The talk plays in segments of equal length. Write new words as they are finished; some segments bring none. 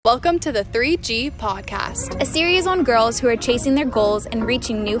Welcome to the 3G Podcast, a series on girls who are chasing their goals and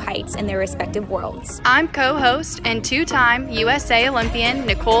reaching new heights in their respective worlds. I'm co-host and two-time USA Olympian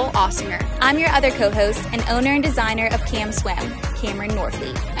Nicole Ossinger. I'm your other co-host and owner and designer of Cam Swim, Cameron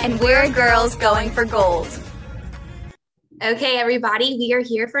Norfleet. And we're girls going for gold. Okay, everybody, we are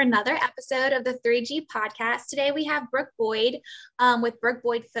here for another episode of the 3G Podcast. Today we have Brooke Boyd with Brooke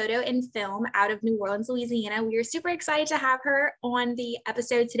Boyd Photo and Film out of New Orleans, Louisiana. We are super excited to have her on the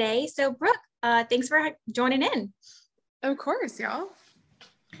episode today. So Brooke, thanks for joining in. Of course, y'all.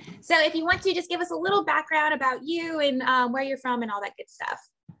 So if you want to just give us a little background about you and where you're from and all that good stuff.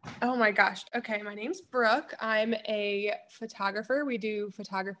 Oh my gosh. Okay, my name's Brooke. I'm a photographer. We do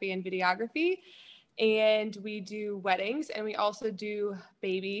photography and videography. And we do weddings and we also do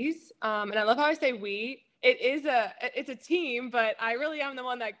babies. And I love how I say we. It's a team, but I really am the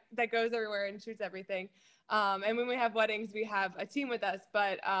one that goes everywhere and shoots everything. And when we have weddings, we have a team with us.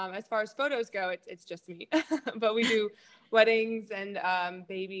 But as far as photos go, it's just me. But we do weddings and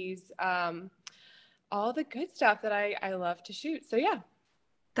babies, all the good stuff that I love to shoot. So yeah.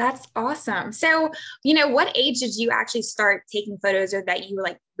 That's awesome. So, what age did you actually start taking photos or that you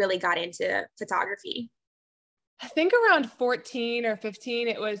really got into photography? I think around 14 or 15.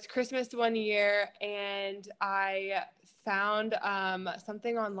 It was Christmas one year and I found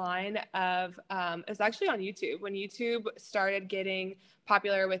something online of, it was actually on YouTube. When YouTube started getting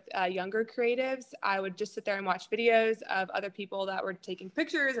popular with younger creatives, I would just sit there and watch videos of other people that were taking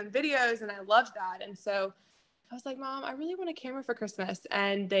pictures and videos, and I loved that. And so I was like, Mom, I really want a camera for Christmas.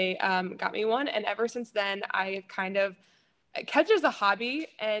 And they got me one. And ever since then, I kind of kept it as a hobby.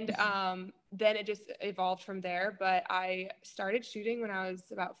 And then it just evolved from there. But I started shooting when I was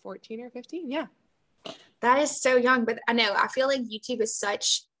about 14 or 15. Yeah. That is so young. But I feel like YouTube is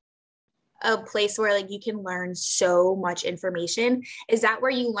such a place where you can learn so much information. Is that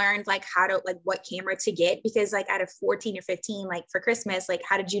where you learned how to what camera to get? Because out of 14 or 15, for Christmas,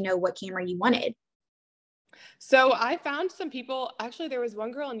 how did you know what camera you wanted? So I found some people, actually there was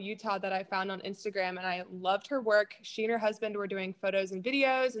one girl in Utah that I found on Instagram and I loved her work. She and her husband were doing photos and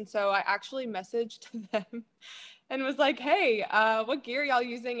videos. And so I actually messaged them and was like, hey, what gear are y'all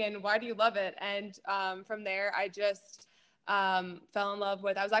using and why do you love it? And from there, I just fell in love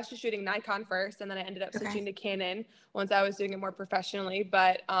with, I was actually shooting Nikon first and then I ended up switching to Canon once I was doing it more professionally.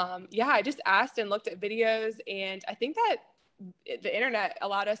 But yeah, I just asked and looked at videos and I think that the internet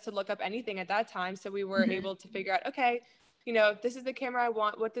allowed us to look up anything at that time. So we were able to figure out, okay, if this is the camera I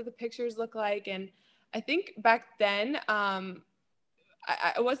want, what do the pictures look like? And I think back then,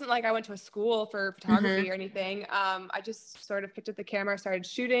 it wasn't like I went to a school for photography or anything. I just sort of picked up the camera, started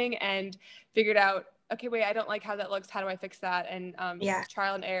shooting and figured out, okay, wait, I don't like how that looks. How do I fix that? And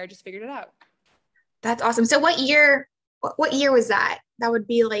trial and error, just figured it out. That's awesome. So what year was that? That would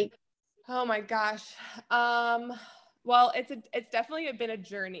be oh my gosh. Well, it's definitely been a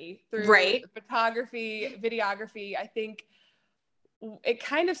journey through photography, videography. I think it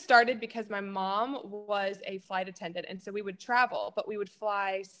kind of started because my mom was a flight attendant. And so we would travel, but we would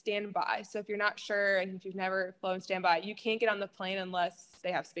fly standby. So if you're not sure and if you've never flown standby, you can't get on the plane unless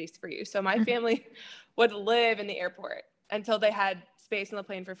they have space for you. So my family would live in the airport until they had space on the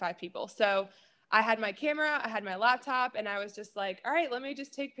plane for 5 people. So I had my camera, I had my laptop, and I was just like, all right, let me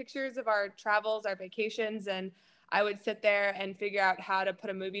just take pictures of our travels, our vacations, and I would sit there and figure out how to put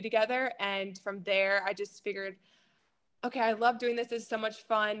a movie together. And from there, I just figured, okay, I love doing this. This is so much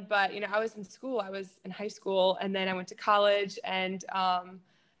fun. But, I was in school. I was in high school. And then I went to college. And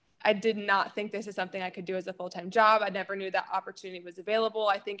I did not think this is something I could do as a full-time job. I never knew that opportunity was available.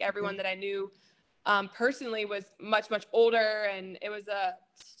 I think everyone that I knew personally was much, much older. And it was a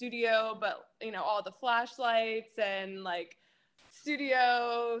studio, but, all the flashlights and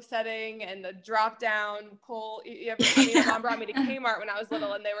studio setting and the drop down pull. Mom brought me to Kmart when I was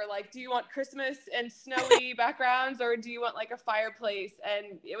little and they were like, do you want Christmas and snowy backgrounds or do you want a fireplace?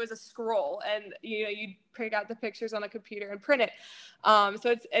 And it was a scroll and you'd pick out the pictures on a computer and print it.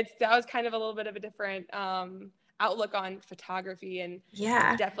 So that was kind of a little bit of a different outlook on photography and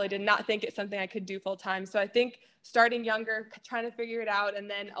definitely did not think it's something I could do full time. So I think starting younger, trying to figure it out. And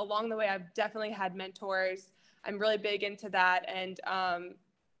then along the way, I've definitely had mentors. I'm really big into that. And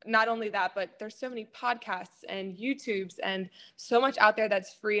not only that, but there's so many podcasts and YouTubes and so much out there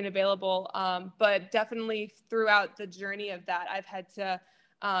that's free and available. But definitely throughout the journey of that, I've had to,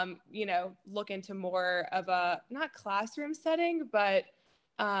 look into more of a, not classroom setting, but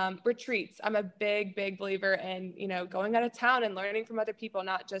retreats. I'm a big, big believer in, going out of town and learning from other people,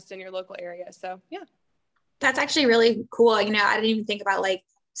 not just in your local area. So, yeah. That's actually really cool. I didn't even think about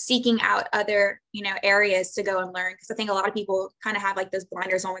seeking out other, areas to go and learn. Cause I think a lot of people kind of have like those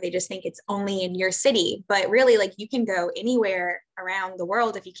blinders on where they just think it's only in your city, but really like you can go anywhere around the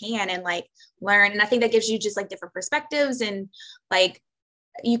world if you can and like learn. And I think that gives you just like different perspectives and like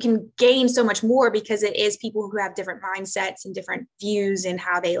you can gain so much more because it is people who have different mindsets and different views and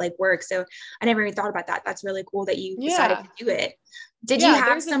how they like work. So I never even thought about that. That's really cool that you decided to do it. Did you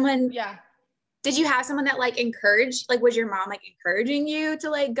have someone that like encouraged, like, was your mom like encouraging you to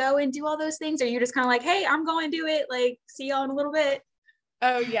like go and do all those things? Or you just kind of like, hey, I'm going to do it. Like, see y'all in a little bit.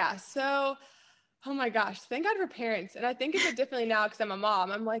 Oh yeah. So, oh my gosh, thank God for parents. And I think of it differently now because I'm a mom.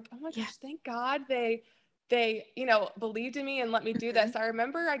 I'm like, oh my gosh, thank God they, believed in me and let me do this. I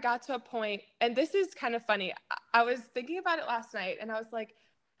remember I got to a point, and this is kind of funny. I was thinking about it last night and I was like,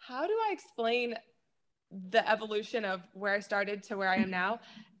 how do I explain the evolution of where I started to where I am now?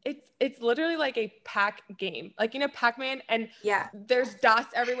 It's literally like a pack game, like, Pac-Man, and there's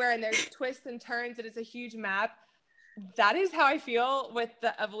dots everywhere and there's twists and turns and it's a huge map. That is how I feel with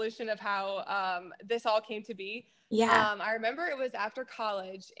the evolution of how this all came to be. I remember it was after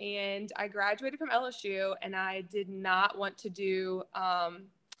college and I graduated from LSU and I did not want to do, I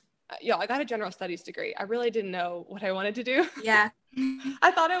got a general studies degree. I really didn't know what I wanted to do.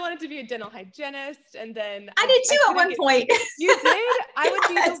 I thought I wanted to be a dental hygienist, and then I did too at one point. You did? I would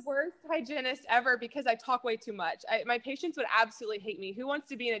be the worst hygienist ever because I talk way too much. My patients would absolutely hate me. Who wants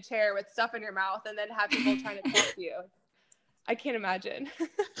to be in a chair with stuff in your mouth and then have people trying to talk to you? I can't imagine.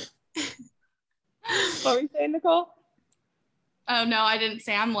 What were you saying, Nicole? Oh, no, I didn't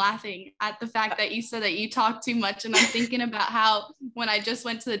say. I'm laughing at the fact that you said that you talk too much. And I'm thinking about how when I just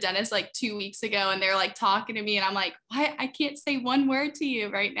went to the dentist like 2 weeks ago and they're like talking to me and I'm like, what? I can't say one word to you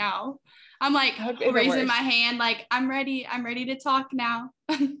right now. I'm like raising my hand, like, I'm ready to talk now.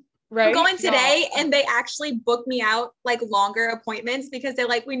 Right. I'm going today and they actually booked me out like longer appointments because they're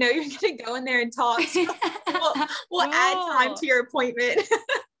like, we know you're going to go in there and talk. So we'll add time to your appointment.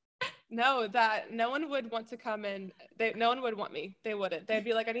 No, that no one would want to come in. No one would want me. They wouldn't. They'd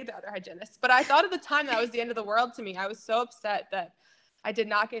be like, I need the other hygienist. But I thought at the time that was the end of the world to me. I was so upset that I did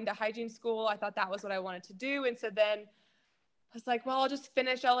not get into hygiene school. I thought that was what I wanted to do. And so then I was like, well, I'll just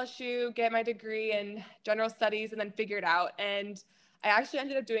finish LSU, get my degree in general studies, and then figure it out. And I actually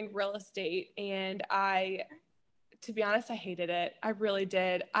ended up doing real estate. And to be honest, I hated it. I really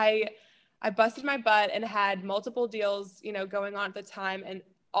did. I busted my butt and had multiple deals, going on at the time. And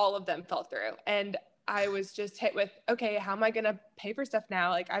all of them fell through. And I was just hit with, okay, how am I going to pay for stuff now?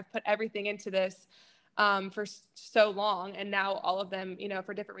 Like I've put everything into this for so long. And now all of them,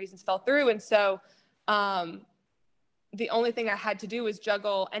 for different reasons fell through. And so the only thing I had to do was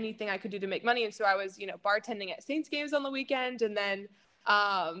juggle anything I could do to make money. And so I was, bartending at Saints games on the weekend. And then,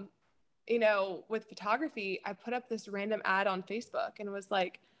 with photography, I put up this random ad on Facebook and was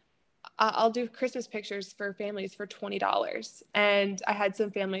like, I'll do Christmas pictures for families for $20. And I had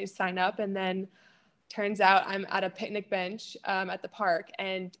some families sign up, and then turns out I'm at a picnic bench at the park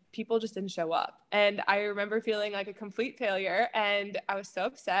and people just didn't show up. And I remember feeling like a complete failure and I was so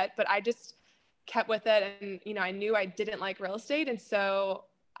upset, but I just kept with it. And, I knew I didn't like real estate. And so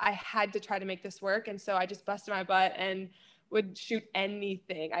I had to try to make this work. And so I just busted my butt and would shoot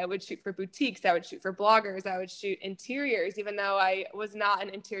anything. I would shoot for boutiques. I would shoot for bloggers. I would shoot interiors, even though I was not an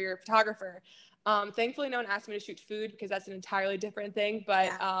interior photographer. Thankfully, no one asked me to shoot food because that's an entirely different thing.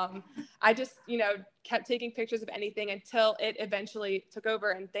 But I just, kept taking pictures of anything until it eventually took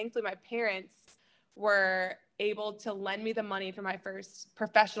over. And thankfully, my parents were able to lend me the money for my first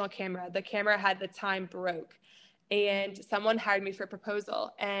professional camera. The camera had the time broke. And someone hired me for a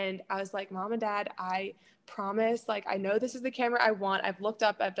proposal. And I was like, Mom and Dad, I promise, like, I know this is the camera I want. I've looked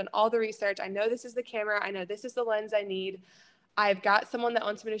up, I've done all the research. I know this is the camera. I know this is the lens I need. I've got someone that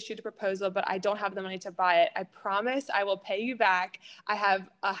wants me to shoot a proposal, but I don't have the money to buy it. I promise I will pay you back. I have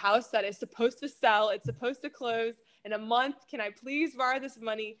a house that is supposed to sell. It's supposed to close in a month. Can I please borrow this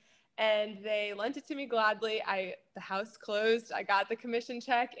money? And they lent it to me gladly. The house closed. I got the commission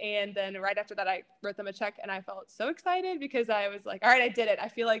check. And then right after that, I wrote them a check. And I felt so excited because I was like, all right, I did it. I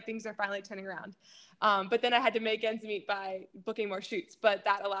feel like things are finally turning around. But then I had to make ends meet by booking more shoots. But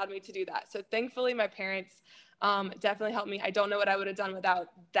that allowed me to do that. So thankfully, my parents definitely helped me. I don't know what I would have done without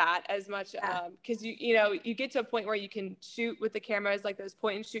that as much. Because you get to a point where you can shoot with the cameras, like those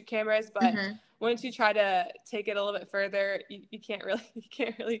point and shoot cameras. But once you try to take it a little bit further, you can't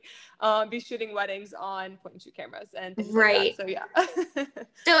really be shooting weddings on point and shoot cameras and things like that. So yeah.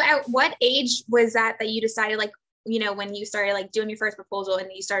 So at what age was that you decided, like, when you started like doing your first proposal and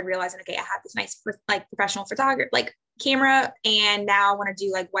you started realizing, okay, I have this nice like professional photographer, like camera, and now I want to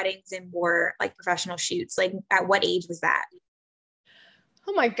do like weddings and more like professional shoots? Like at what age was that?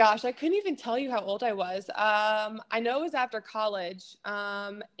 Oh my gosh, I couldn't even tell you how old I was. I know it was after college.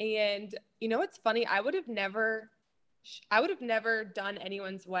 And you know what's funny? I would have never done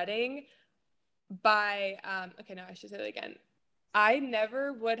anyone's wedding by okay, no, I should say that again. I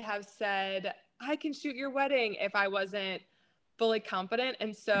never would have said I can shoot your wedding if I wasn't fully confident.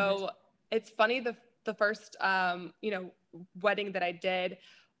 And so it's funny, the first wedding that I did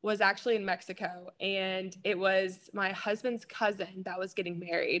was actually in Mexico, and it was my husband's cousin that was getting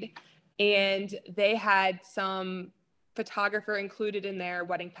married, and they had some photographer included in their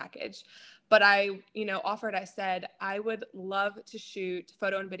wedding package. But I said, I would love to shoot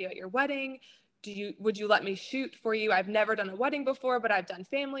photo and video at your wedding. Would you let me shoot for you? I've never done a wedding before, but I've done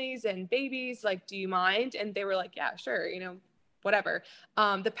families and babies. Like, do you mind? And they were like, yeah, sure. Whatever.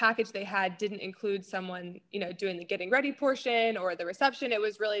 The package they had didn't include someone, doing the getting ready portion or the reception. It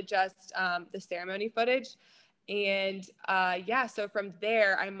was really just the ceremony footage. And so from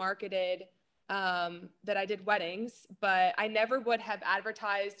there, I marketed that I did weddings, but I never would have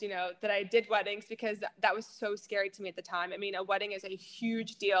advertised, that I did weddings, because that was so scary to me at the time. I mean, a wedding is a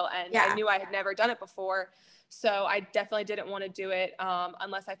huge deal, and I knew I had never done it before. So I definitely didn't want to do it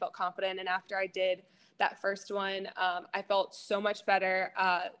unless I felt confident. And after I did that first one, I felt so much better.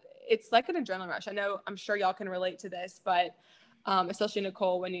 It's like an adrenaline rush. I'm sure y'all can relate to this, but especially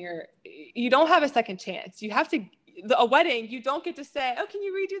Nicole, when you don't have a second chance. You have to, a wedding, you don't get to say, oh, can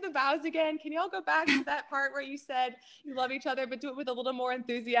you redo the vows again? Can y'all go back to that part where you said you love each other, but do it with a little more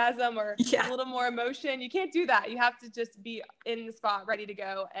enthusiasm or a little more emotion? You can't do that. You have to just be in the spot, ready to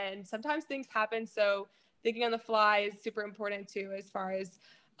go. And sometimes things happen. So thinking on the fly is super important too, as far as,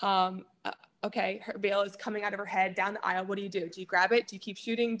 okay, her veil is coming out of her head down the aisle. What do you do? Do you grab it? Do you keep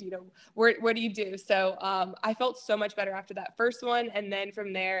shooting? Do you what do you do? So I felt so much better after that first one. And then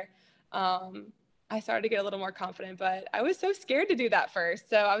from there, I started to get a little more confident, but I was so scared to do that first.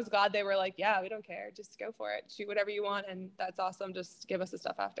 So I was glad they were like, yeah, we don't care. Just go for it. Shoot whatever you want. And that's awesome. Just give us the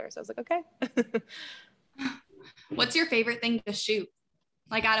stuff after. So I was like, okay. What's your favorite thing to shoot?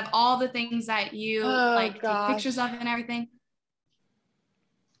 Like, out of all the things that you take pictures of and everything?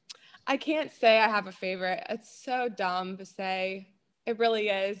 I can't say I have a favorite. It's so dumb to say. It really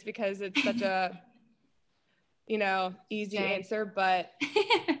is, because it's such a, easy answer, but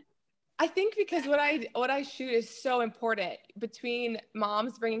I think because what I shoot is so important, between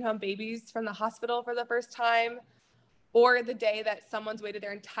moms bringing home babies from the hospital for the first time, or the day that someone's waited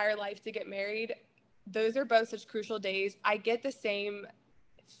their entire life to get married. Those are both such crucial days. I get the same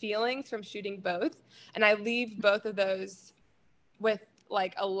feelings from shooting both, and I leave both of those with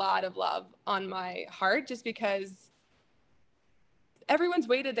like a lot of love on my heart, just because everyone's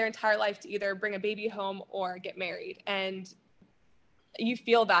waited their entire life to either bring a baby home or get married. And you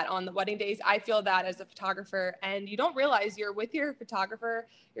feel that on the wedding days. I feel that as a photographer, and you don't realize you're with your photographer,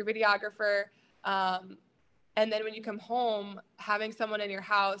 your videographer. And then when you come home, having someone in your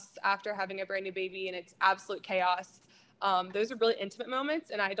house after having a brand new baby and it's absolute chaos, those are really intimate moments,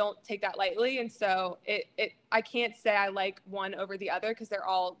 and I don't take that lightly. And so I can't say I like one over the other, because they're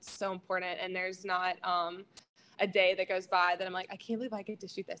all so important, and there's not a day that goes by that I'm like, I can't believe I get to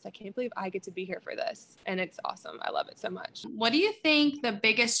shoot this. I can't believe I get to be here for this. And it's awesome. I love it so much. What do you think the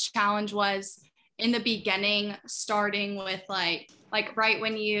biggest challenge was in the beginning, starting with like right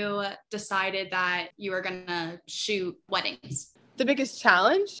when you decided that you were going to shoot weddings? The biggest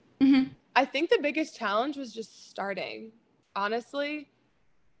challenge? Mm-hmm. I think the biggest challenge was just starting, honestly.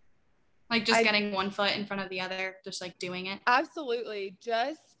 Like just getting one foot in front of the other, just like doing it? Absolutely.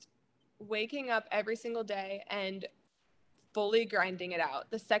 Just waking up every single day and fully grinding it out.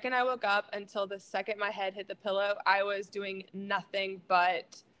 The second I woke up until the second my head hit the pillow, I was doing nothing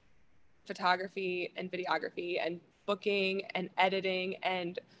but photography and videography and booking and editing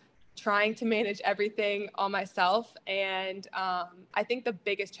and trying to manage everything on myself. And I think the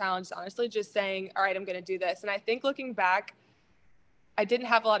biggest challenge is honestly just saying, all right, I'm going to do this. And I think looking back, I didn't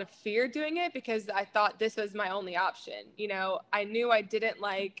have a lot of fear doing it, because I thought this was my only option. I knew I didn't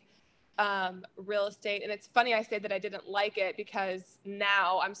like real estate. And it's funny I say that I didn't like it, because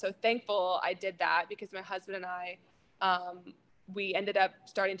now I'm so thankful I did that, because my husband and I, we ended up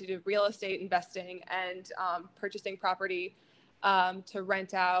starting to do real estate investing and purchasing property to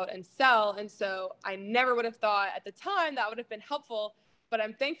rent out and sell. And so I never would have thought at the time that would have been helpful, but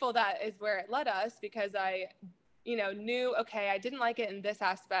I'm thankful that is where it led us, because I knew, okay, I didn't like it in this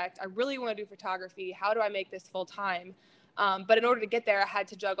aspect. I really want to do photography. How do I make this full time? But in order to get there, I had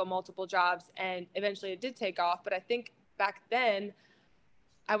to juggle multiple jobs, and eventually it did take off. But I think back then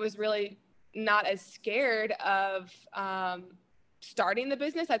I was really not as scared of starting the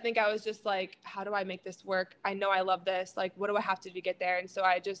business, I think I was just like, how do I make this work? I know I love this. Like, what do I have to do to get there? And so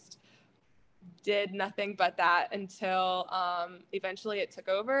I just did nothing but that until eventually it took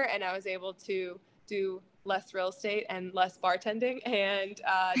over and I was able to do less real estate and less bartending and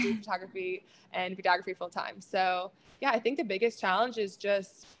do photography and videography full time. So yeah, I think the biggest challenge is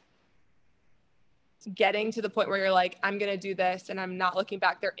just getting to the point where you're like, I'm going to do this and I'm not looking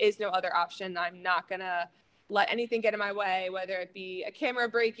back. There is no other option. I'm not going to let anything get in my way, whether it be a camera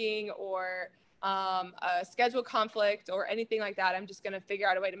breaking or a schedule conflict or anything like that. I'm just going to figure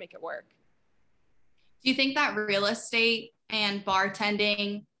out a way to make it work. Do you think that real estate and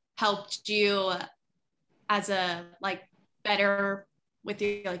bartending helped you as a like better with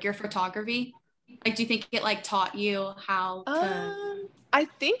your, like your photography? Like, do you think it like taught you how to? I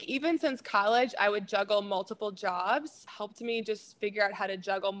think even since college, I would juggle multiple jobs, helped me just figure out how to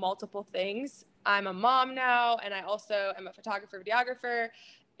juggle multiple things. I'm a mom now, and I also am a photographer, videographer,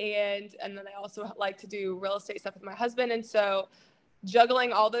 and then I also like to do real estate stuff with my husband. And so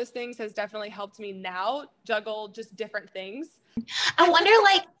juggling all those things has definitely helped me now juggle just different things. I wonder,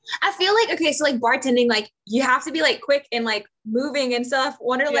 like, I feel like, okay, so like bartending, like you have to be like quick and like moving and stuff.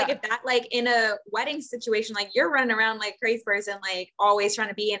 Wonder like if that like in a wedding situation, like you're running around like crazy person, like always trying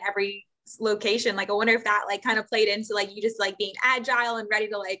to be in every location. Like I wonder if that like kind of played into like you just like being agile and ready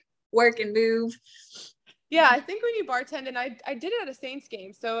to like work and move. Yeah, I think when you bartend, and I did it at a Saints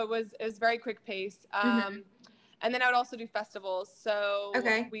game, so it was very quick pace. And then I would also do festivals. So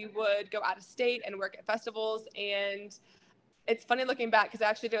we would go out of state and work at festivals. And it's funny looking back because I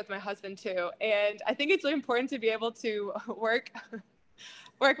actually did it with my husband too. And I think it's really important to be able to work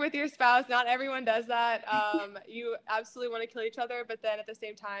with your spouse. Not everyone does that. You absolutely want to kill each other, but then at the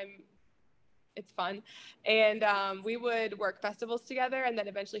same time, it's fun. And we would work festivals together. And then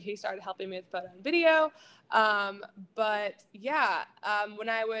eventually he started helping me with photo and video. But yeah, when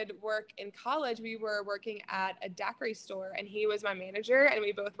I would work in college, we were working at a daiquiri store and he was my manager and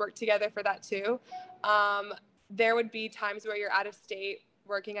we both worked together for that too. There would be times where you're out of state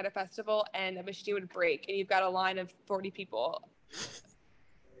working at a festival and a machine would break and you've got a line of 40 people.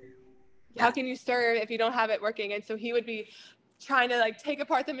 Yeah. How can you serve if you don't have it working? And so he would be trying to like take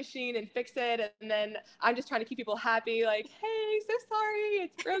apart the machine and fix it. And then I'm just trying to keep people happy. Like, hey, so sorry,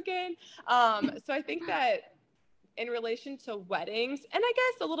 it's broken. So I think that in relation to weddings, and I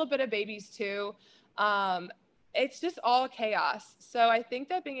guess a little bit of babies too, it's just all chaos. So I think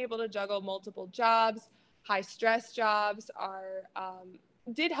that being able to juggle multiple jobs, high stress jobs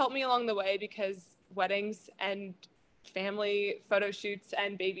did help me along the way because weddings and family photo shoots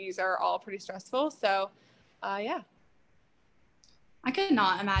and babies are all pretty stressful. So yeah. I could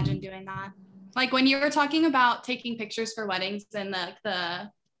not imagine doing that. Like when you were talking about taking pictures for weddings and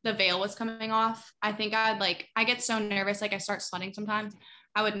the veil was coming off, I think I get so nervous, like I start sweating sometimes.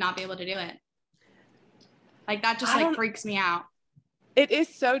 I would not be able to do it. Like that just like freaks me out. It is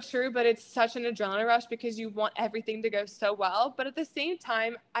so true, but it's such an adrenaline rush because you want everything to go so well. But at the same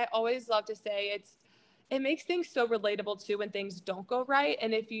time, I always love to say it makes things so relatable too when things don't go right.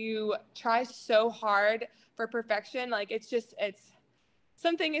 And if you try so hard for perfection, like it's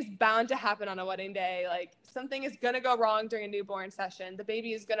something is bound to happen on a wedding day. Like something is going to go wrong during a newborn session. The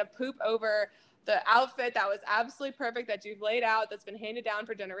baby is going to poop over the outfit that was absolutely perfect that you've laid out, that's been handed down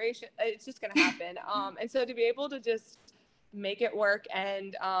for generations. It's just going to happen. And so to be able to just make it work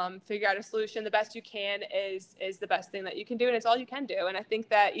and figure out a solution the best you can is the best thing that you can do. And it's all you can do. And I think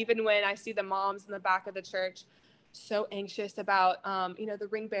that even when I see the moms in the back of the church so anxious about, the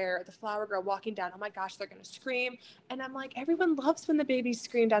ring bearer, the flower girl walking down. Oh my gosh, they're going to scream. And I'm like, everyone loves when the babies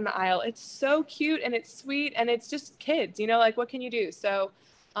scream down the aisle. It's so cute and it's sweet and it's just kids, like what can you do? So,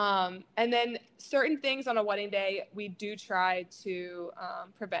 and then certain things on a wedding day, we do try to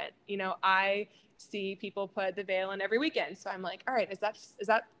prevent. I see people put the veil in every weekend. So I'm like, all right, is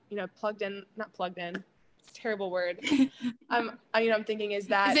that plugged in, not plugged in. It's a terrible word. I'm thinking, is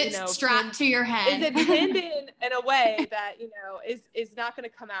it strapped to your head? Is it pinned in a way that, is not going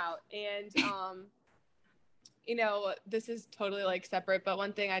to come out? And, this is totally like separate, but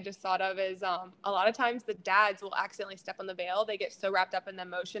one thing I just thought of is a lot of times the dads will accidentally step on the veil. They get so wrapped up in the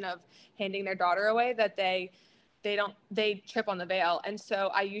emotion of handing their daughter away that they trip on the veil. And so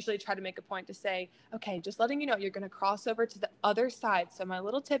I usually try to make a point to say, okay, just letting you know, you're going to cross over to the other side. So my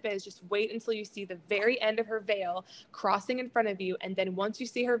little tip is just wait until you see the very end of her veil crossing in front of you. And then once you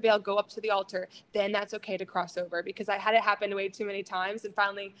see her veil go up to the altar, then that's okay to cross over, because I had it happen way too many times. And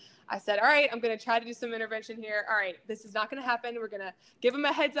finally I said, all right, I'm going to try to do some intervention here. All right, this is not going to happen. We're going to give them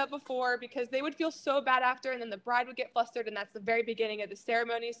a heads up before, because they would feel so bad after, and then the bride would get flustered, and that's the very beginning of the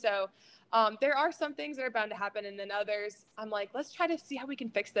ceremony. So there are some things that are bound to happen, and then others, I'm like, let's try to see how we can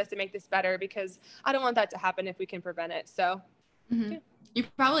fix this and make this better, because I don't want that to happen if we can prevent it. So yeah. You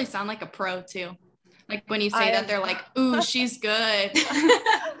probably sound like a pro too. Like when you say that, they're like, ooh, she's good.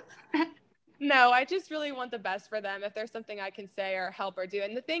 No, I just really want the best for them. If there's something I can say or help or do.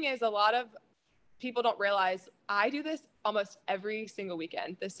 And the thing is, a lot of people don't realize I do this almost every single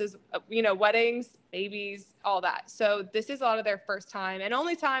weekend. This is, weddings, babies, all that. So this is a lot of their first time and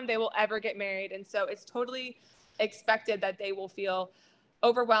only time they will ever get married. And so it's totally expected that they will feel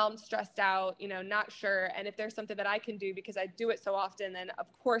overwhelmed, stressed out, not sure. And if there's something that I can do, because I do it so often, then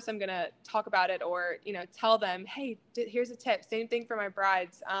of course I'm going to talk about it, or, tell them, hey, here's a tip. Same thing for my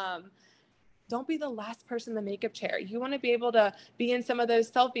brides. Don't be the last person in the makeup chair. You want to be able to be in some of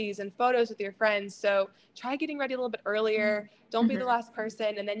those selfies and photos with your friends. So try getting ready a little bit earlier. Don't be the last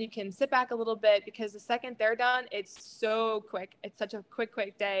person. And then you can sit back a little bit, because the second they're done, it's so quick. It's such a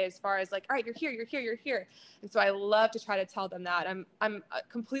quick day as far as like, all right, you're here. And so I love to try to tell them that. I'm a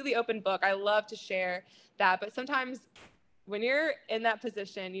completely open book. I love to share that. But sometimes when you're in that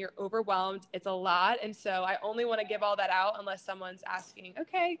position, you're overwhelmed. It's a lot. And so I only want to give all that out unless someone's asking,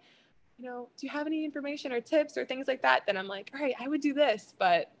 okay, do you have any information or tips or things like that? Then I'm like, all right, I would do this.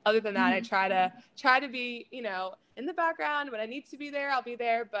 But other than that, I try to be, in the background. When I need to be there, I'll be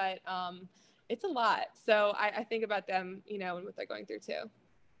there. But it's a lot. So I think about them, and what they're going through too.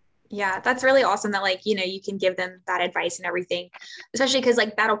 Yeah, that's really awesome that you can give them that advice and everything, especially because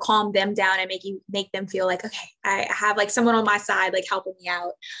that'll calm them down and make them feel like, okay, I have someone on my side, helping me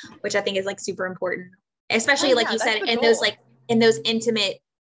out, which I think is super important, especially you said in those intimate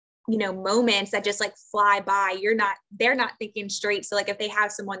moments that just fly by. They're not thinking straight. So if they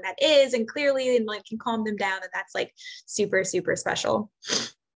have someone that is, and clearly and can calm them down, and that's super, super special.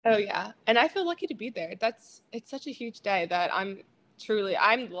 Oh yeah. And I feel lucky to be there. It's such a huge day that I'm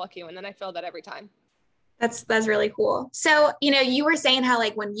lucky one, and I feel that every time. That's really cool. So, you were saying how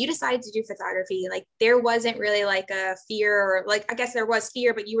when you decided to do photography, there wasn't really a fear, or I guess there was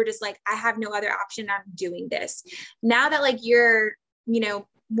fear, but you were just I have no other option. I'm doing this. Now that you're,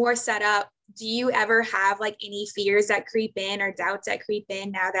 more set up, do you ever have any fears that creep in or doubts that creep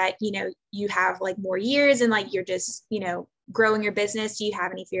in now that, you have more years and you're just, growing your business? Do you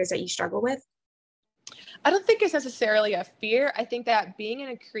have any fears that you struggle with? I don't think it's necessarily a fear. I think that being in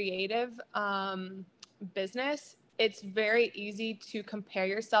a creative business, it's very easy to compare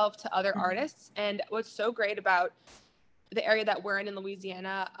yourself to other artists. And what's so great about the area that we're in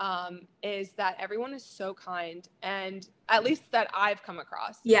Louisiana, is that everyone is so kind, and at least that I've come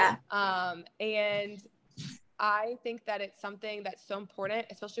across. Yeah. And I think that it's something that's so important,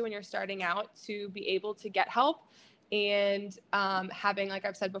 especially when you're starting out, to be able to get help, and having, like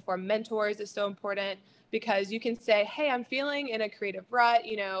I've said before, mentors is so important, because you can say, hey, I'm feeling in a creative rut,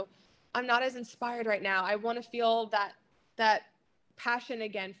 I'm not as inspired right now. I want to feel that passion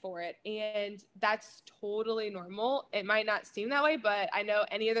again for it. And that's totally normal. It might not seem that way, but I know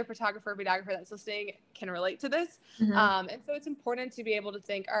any other photographer or videographer that's listening can relate to this. And so it's important to be able to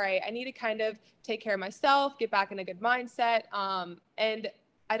think, all right, I need to kind of take care of myself, get back in a good mindset. And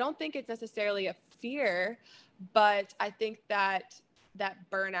I don't think it's necessarily a fear, but I think that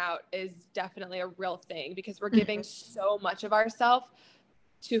burnout is definitely a real thing, because we're giving so much of ourselves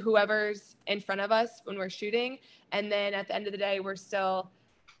to whoever's in front of us when we're shooting. And then at the end of the day, we're still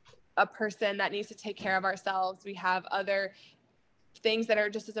a person that needs to take care of ourselves. We have other things that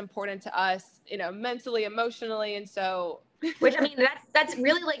are just as important to us, mentally, emotionally. And so, which, that's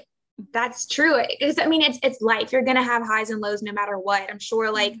really that's true. It's life. You're going to have highs and lows no matter what. I'm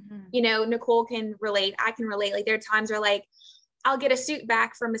sure Nicole can relate. I can relate. There are times where I'll get a suit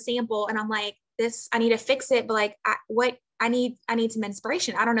back from a sample and I'm like, I need to fix it. But I need some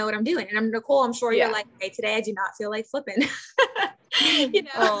inspiration. I don't know what I'm doing. And I'm Nicole. I'm sure you're hey, today I do not feel like flipping.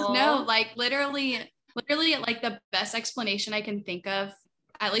 No, literally the best explanation I can think of,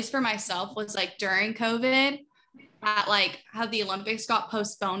 at least for myself, was during COVID, at how the Olympics got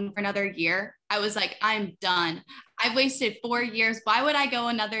postponed for another year. I was I'm done. I've wasted 4 years. Why would I go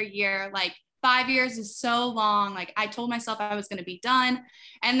another year? 5 years is so long. I told myself I was going to be done.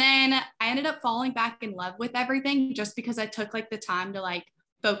 And then I ended up falling back in love with everything, just because I took the time to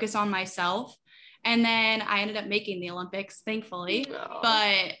focus on myself. And then I ended up making the Olympics, thankfully. No.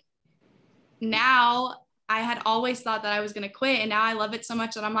 But now, I had always thought that I was going to quit. And now I love it so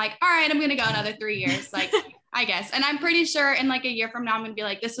much that I'm all right, I'm going to go another 3 years. I guess. And I'm pretty sure in like a year from now, I'm going to be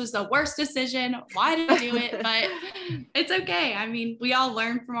like, this was the worst decision. Why did I do it? But it's okay. I mean, we all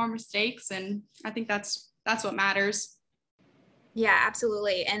learn from our mistakes, and I think that's what matters. Yeah,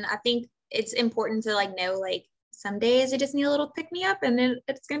 absolutely. And I think it's important to like know, like, some days you just need a little pick me up and then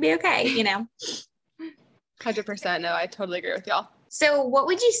it's going to be okay, you know? 100%. No, I totally agree with y'all. So what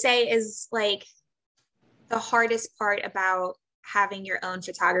would you say is like the hardest part about having your own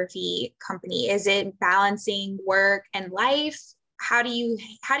photography company? Is it balancing work and life? How do you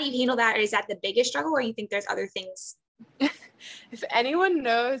handle that? Or is that the biggest struggle, or you think there's other things? If anyone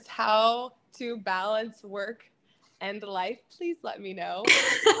knows how to balance work and life, please let me know.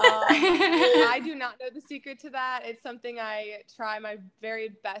 I do not know the secret to that. It's something I try my very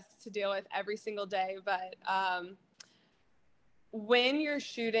best to deal with every single day. But when you're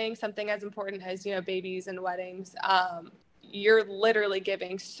shooting something as important as, you know, babies and weddings, you're literally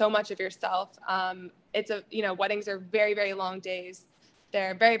giving so much of yourself. Weddings are very, very long days.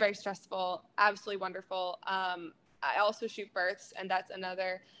 They're very, very stressful, absolutely wonderful. I also shoot births, and that's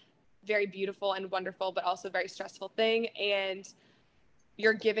another very beautiful and wonderful, but also very stressful thing. And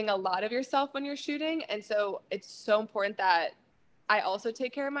you're giving a lot of yourself when you're shooting. And so it's so important that I also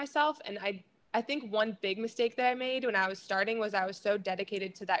take care of myself. And I think one big mistake that I made when I was starting was I was so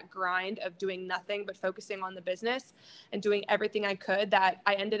dedicated to that grind of doing nothing but focusing on the business and doing everything I could that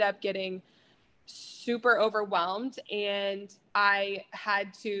I ended up getting super overwhelmed, and I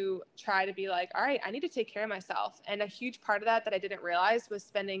had to try to be like, all right, I need to take care of myself. And a huge part of that I didn't realize was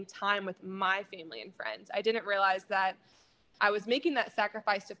spending time with my family and friends. I didn't realize that I was making that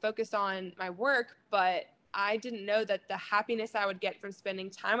sacrifice to focus on my work, but I didn't know that the happiness I would get from spending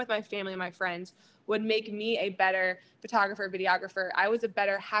time with my family and my friends would make me a better photographer, videographer. I was a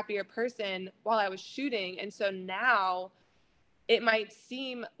better, happier person while I was shooting. And so now it might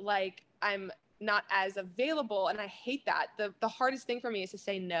seem like I'm not as available, and I hate that. The hardest thing for me is to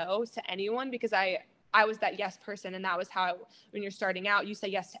say no to anyone, because I was that yes person, and that was how when you're starting out, you say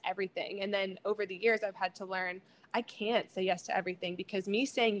yes to everything. And then over the years, I've had to learn I can't say yes to everything, because me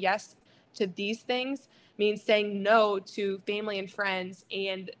saying yes to these things means saying no to family and friends.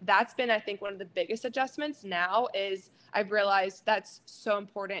 And that's been, I think, one of the biggest adjustments now is I've realized that's so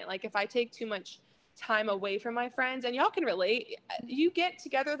important. Like if I take too much time away from my friends, and y'all can relate, you get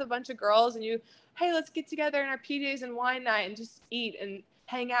together with a bunch of girls and hey, let's get together in our PJs and wine night and just eat and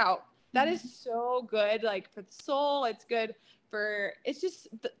hang out. That is so good, like for the soul. It's good for, it's just,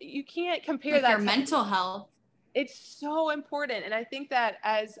 you can't compare like that your to mental health. It's so important. And I think that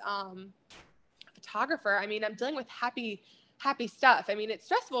as a photographer, I mean, I'm dealing with happy stuff. I mean, it's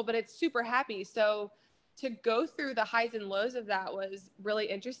stressful, but it's super happy. So to go through the highs and lows of that was really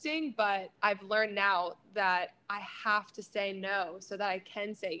interesting, but I've learned now that I have to say no so that I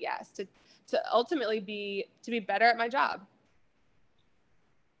can say yes to ultimately be better at my job.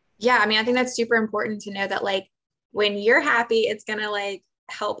 Yeah, I mean, I think that's super important to know that like when you're happy, it's gonna like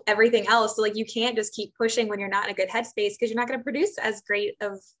help everything else. So like you can't just keep pushing when you're not in a good headspace, because you're not going to produce as great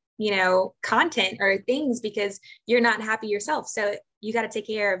of, you know, content or things because you're not happy yourself. So you got to take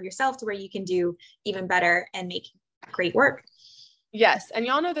care of yourself to where you can do even better and make great work. Yes. And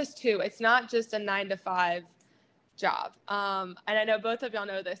y'all know this too. It's not just a 9-to-5 job. And I know both of y'all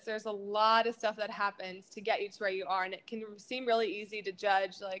know this. There's a lot of stuff that happens to get you to where you are. And it can seem really easy to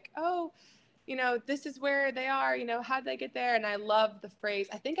judge like, oh, you know, this is where they are, you know, how'd they get there? And I love the phrase.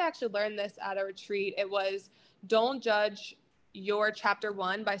 I think I actually learned this at a retreat. It was, don't judge your chapter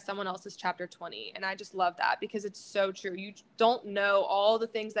 1 by someone else's chapter 20. And I just love that because it's so true. You don't know all the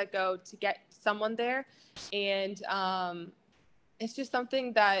things that go to get someone there. And it's just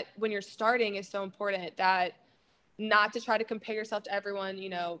something that when you're starting is so important, that not to try to compare yourself to everyone, you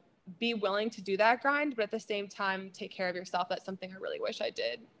know, be willing to do that grind, but at the same time, take care of yourself. That's something I really wish I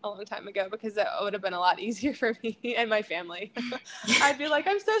did a long time ago, because it would have been a lot easier for me and my family. I'd be like,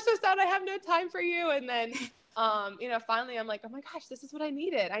 I'm so sad. I have no time for you. And then, you know, finally I'm like, oh my gosh, this is what I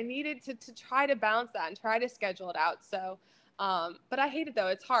needed. I needed to try to balance that and try to schedule it out. So, but I hate it though.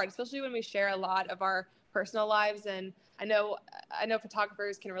 It's hard, especially when we share a lot of our personal lives. And I know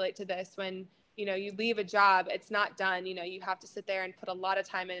photographers can relate to this. When you know, you leave a job, it's not done. You know, you have to sit there and put a lot of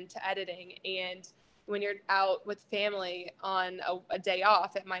time into editing. And when you're out with family on a day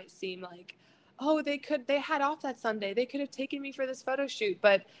off, it might seem like, oh, they had off that Sunday. They could have taken me for this photo shoot.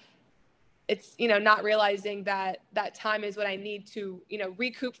 But it's, you know, not realizing that that time is what I need to, you know,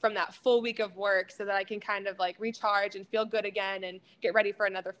 recoup from that full week of work so that I can kind of like recharge and feel good again and get ready for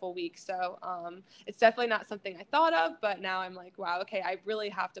another full week. So it's definitely not something I thought of, but now I'm like, wow, okay, I really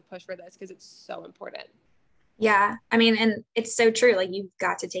have to push for this because it's so important. Yeah. I mean, and it's so true. Like you've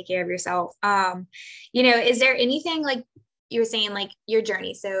got to take care of yourself. Is there anything like you were saying, like your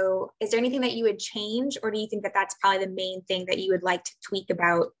journey? So is there anything that you would change, or do you think that that's probably the main thing that you would like to tweak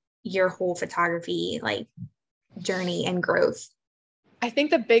about your whole photography, like journey and growth? I think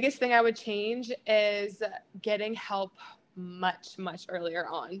the biggest thing I would change is getting help much, much earlier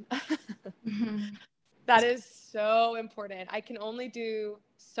on. Mm-hmm. That is so important. I can only do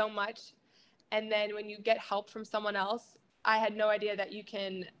so much. And then when you get help from someone else, I had no idea that you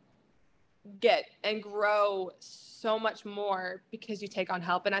can get and grow so much more because you take on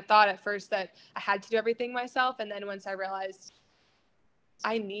help. And I thought at first that I had to do everything myself. And then once I realized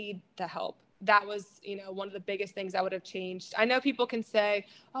I need the help, that was, one of the biggest things I would have changed. I know people can say,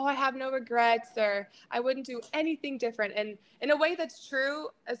 oh, I have no regrets, or I wouldn't do anything different. And in a way that's true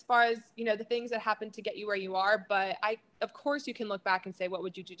as far as, the things that happened to get you where you are. But of course you can look back and say, what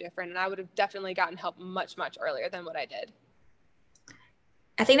would you do different? And I would have definitely gotten help much, much earlier than what I did.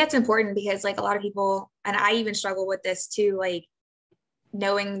 I think that's important because like a lot of people, and I even struggle with this too, like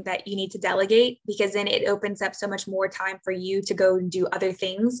knowing that you need to delegate, because then it opens up so much more time for you to go and do other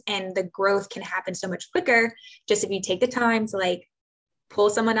things, and the growth can happen so much quicker just if you take the time to like pull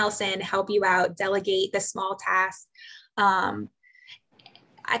someone else in, help you out, delegate the small tasks.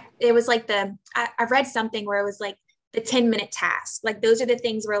 It was like I read something where it was like the 10-minute task. Like those are the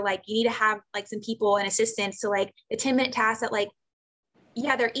things where like you need to have like some people and assistants. So like the 10-minute tasks that like,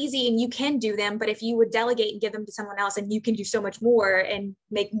 yeah, they're easy and you can do them, but if you would delegate and give them to someone else, and you can do so much more and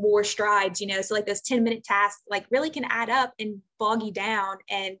make more strides, so like those 10-minute tasks like really can add up and bog you down.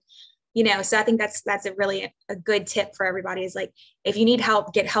 And, so I think that's a really a good tip for everybody is like, if you need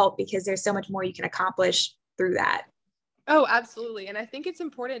help, get help, because there's so much more you can accomplish through that. Oh, absolutely. And I think it's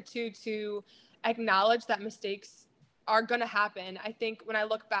important too, to acknowledge that mistakes are going to happen. I think when I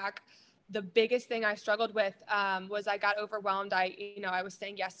look back, the biggest thing I struggled with was I got overwhelmed. I was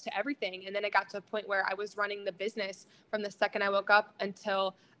saying yes to everything. And then it got to a point where I was running the business from the second I woke up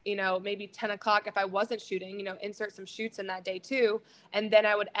until, maybe 10 o'clock. If I wasn't shooting, insert some shoots in that day too. And then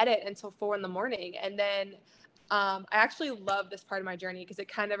I would edit until 4 a.m. And then I actually love this part of my journey because it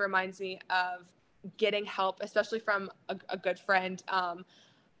kind of reminds me of getting help, especially from a good friend.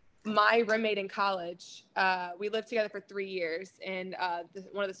 My roommate in college, we lived together for 3 years in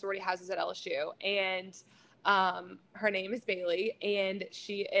one of the sorority houses at LSU. And her name is Bailey, and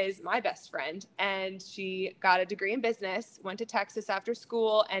she is my best friend. And she got a degree in business, went to Texas after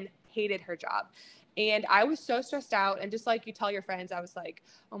school, and hated her job. And I was so stressed out. And just like you tell your friends, I was like,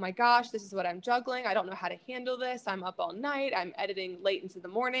 oh my gosh, this is what I'm juggling. I don't know how to handle this. I'm up all night. I'm editing late into the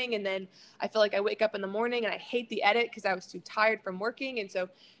morning. And then I feel like I wake up in the morning and I hate the edit because I was too tired from working. And so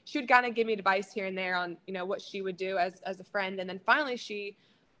she would kind of give me advice here and there on, what she would do as a friend. And then finally she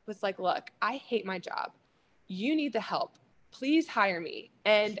was like, look, I hate my job. You need the help. Please hire me.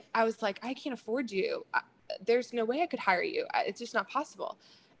 And I was like, I can't afford you. There's no way I could hire you. It's just not possible.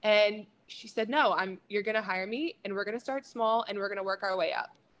 And she said, no, you're going to hire me, and we're going to start small and we're going to work our way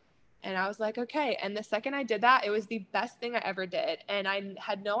up. And I was like, okay. And the second I did that, it was the best thing I ever did. And I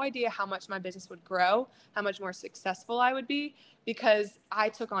had no idea how much my business would grow, how much more successful I would be, because I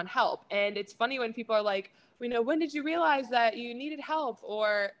took on help. And it's funny when people are like, when did you realize that you needed help?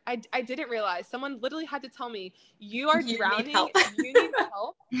 Or I didn't realize. Someone literally had to tell me, you are drowning, you need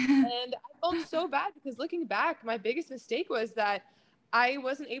help. And I felt so bad because looking back, my biggest mistake was that I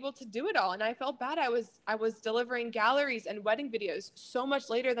wasn't able to do it all. And I felt bad. I was delivering galleries and wedding videos so much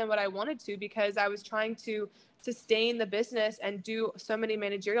later than what I wanted to, because I was trying to sustain the business and do so many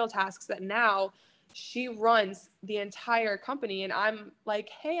managerial tasks that now she runs the entire company. And I'm like,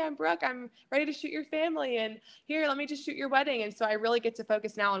 hey, I'm Brooke. I'm ready to shoot your family. And here, let me just shoot your wedding. And so I really get to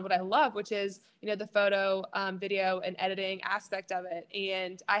focus now on what I love, which is, the photo, video and editing aspect of it.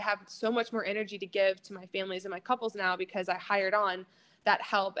 And I have so much more energy to give to my families and my couples now because I hired on that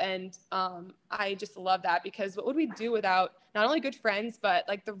help. And I just love that, because what would we do without not only good friends, but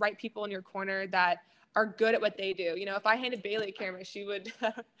like the right people in your corner that are good at what they do. If I handed Bailey a camera, she would,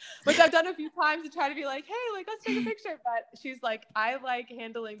 which I've done a few times to try to be like, hey, like, let's take a picture. But she's like, I like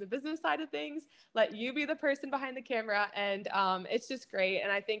handling the business side of things. Let you be the person behind the camera. And it's just great.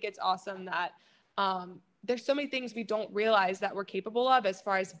 And I think it's awesome that there's so many things we don't realize that we're capable of as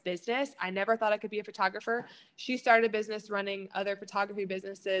far as business. I never thought I could be a photographer. She started a business running other photography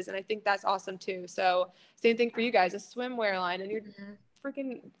businesses. And I think that's awesome too. So same thing for you guys, a swimwear line, and you're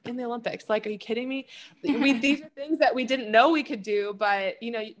freaking in the Olympics. Like, are you kidding me? These are things that we didn't know we could do, but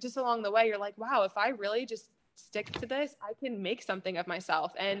just along the way, you're like, wow, if I really just stick to this, I can make something of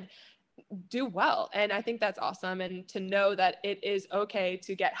myself. And do well. And I think that's awesome. And to know that it is okay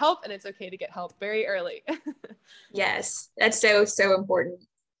to get help, and it's okay to get help very early. Yes, that's so, so important.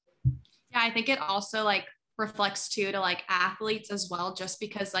 Yeah, I think it also like reflects too to like athletes as well, just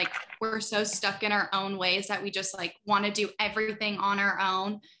because like we're so stuck in our own ways that we just like want to do everything on our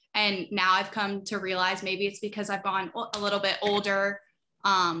own. And now I've come to realize maybe it's because I've gone a little bit older,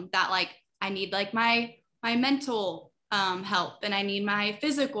 that like I need like my mental help, and I need my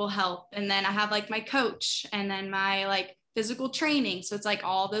physical help, and then I have like my coach, and then my like physical training. So it's like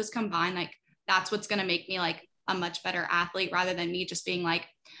all those combined, like that's what's going to make me like a much better athlete, rather than me just being like,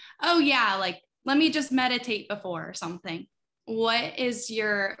 oh yeah, like let me just meditate before or something. What is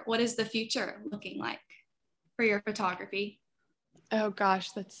the future looking like for your photography? Oh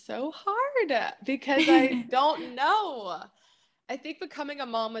gosh, that's so hard because I don't know. I think becoming a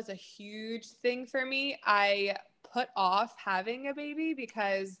mom was a huge thing for me. I put off having a baby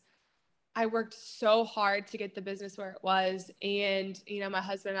because I worked so hard to get the business where it was. And, you know, my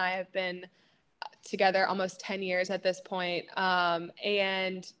husband and I have been together almost 10 years at this point.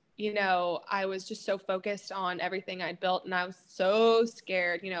 And, you know, I was just so focused on everything I'd built, and I was so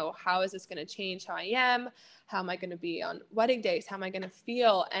scared, you know, how is this going to change how I am? How am I going to be on wedding days? How am I going to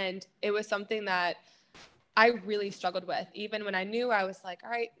feel? And it was something that I really struggled with. Even when I knew, I was like, all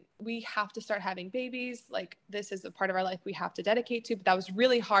right, we have to start having babies. Like, this is a part of our life we have to dedicate to. But that was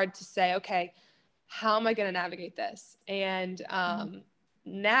really hard to say, okay, how am I going to navigate this? And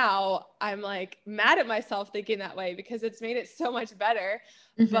now I'm like mad at myself thinking that way, because it's made it so much better.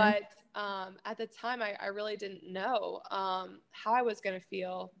 Mm-hmm. But at the time, I really didn't know how I was going to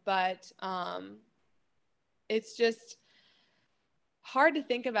feel. But it's just hard to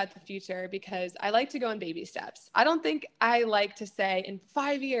think about the future, because I like to go in baby steps. I don't think I like to say in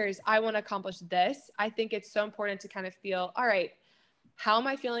 5 years, I want to accomplish this. I think it's so important to kind of feel, all right, how am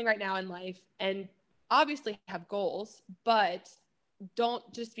I feeling right now in life? And obviously have goals, but don't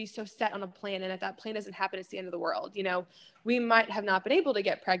just be so set on a plan. And if that plan doesn't happen, it's the end of the world. You know, we might have not been able to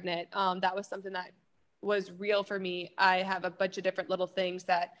get pregnant. That was something that was real for me. I have a bunch of different little things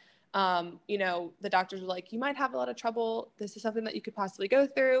that you know, the doctors were like, you might have a lot of trouble. This is something that you could possibly go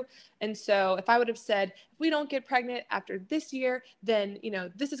through. And so if I would have said, if we don't get pregnant after this year, then, you know,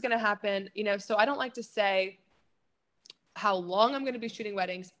 this is going to happen, you know, so I don't like to say how long I'm going to be shooting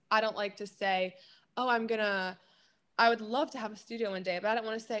weddings. I don't like to say, oh, I would love to have a studio one day, but I don't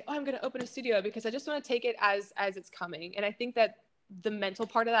want to say, oh, I'm going to open a studio, because I just want to take it as it's coming. And I think that the mental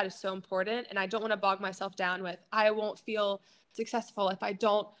part of that is so important. And I don't want to bog myself down with, I won't feel successful if I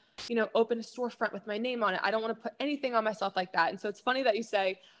don't, you know, open a storefront with my name on it. I don't want to put anything on myself like that. And so it's funny that you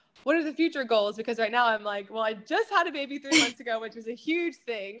say, what are the future goals? Because right now I'm like, well, I just had a baby 3 months ago, which was a huge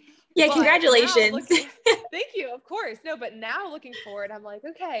thing. Yeah. But congratulations. Thank you. Of course. No, but now looking forward, I'm like,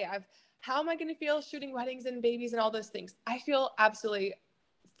 okay, how am I going to feel shooting weddings and babies and all those things? I feel absolutely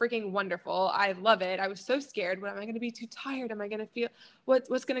freaking wonderful. I love it. I was so scared. When am I going to be too tired? Am I going to feel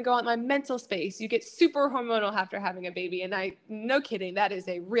what's going to go on my mental space? You get super hormonal after having a baby. And no kidding, that is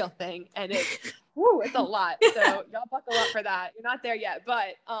a real thing. And it's a lot. So y'all buckle up for that. You're not there yet,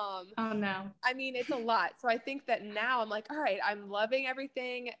 but, oh no. I mean, it's a lot. So I think that now I'm like, all right, I'm loving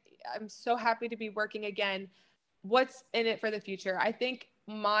everything. I'm so happy to be working again. What's in it for the future? I think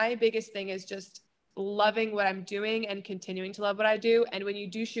my biggest thing is just loving what I'm doing and continuing to love what I do. And when you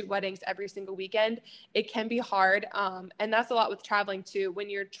do shoot weddings every single weekend, it can be hard. And that's a lot with traveling too. When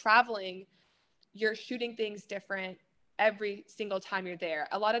you're traveling, you're shooting things different every single time you're there.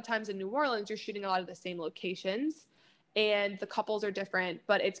 A lot of times in New Orleans, you're shooting a lot of the same locations, and the couples are different,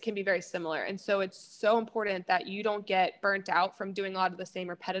 but it can be very similar. And so it's so important that you don't get burnt out from doing a lot of the same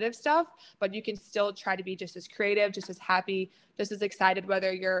repetitive stuff, but you can still try to be just as creative, just as happy, just as excited,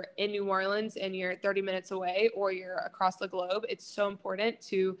 whether you're in New Orleans and you're 30 minutes away or you're across the globe. It's so important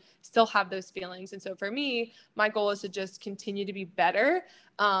to still have those feelings. And so for me, my goal is to just continue to be better.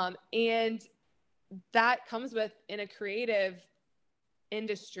 And that comes with, in a creative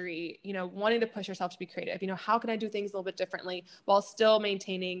industry, you know, wanting to push yourself to be creative. You know, how can I do things a little bit differently while still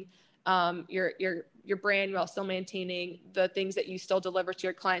maintaining your brand, while still maintaining the things that you still deliver to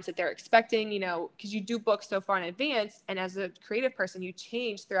your clients that they're expecting, you know, because you do book so far in advance. And as a creative person, you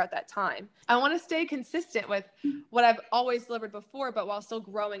change throughout that time. I want to stay consistent with what I've always delivered before, but while still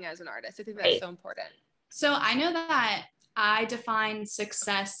growing as an artist. I think that's so important. So I know that I define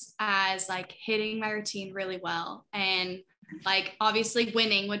success as like hitting my routine really well, and like obviously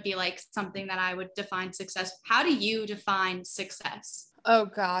winning would be like something that I would define success. How do you define success? Oh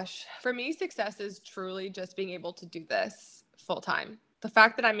gosh, for me, success is truly just being able to do this full time. The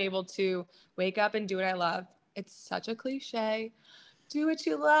fact that I'm able to wake up and do what I love, it's such a cliche, do what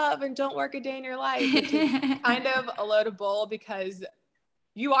you love and don't work a day in your life, which is kind of a load of bull because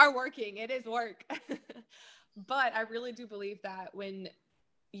you are working. It is work. But I really do believe that when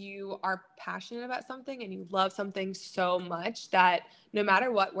you are passionate about something and you love something so much that no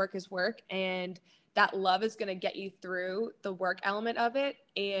matter what, work is work, and that love is going to get you through the work element of it.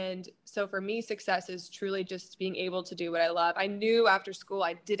 And so for me, success is truly just being able to do what I love. I knew after school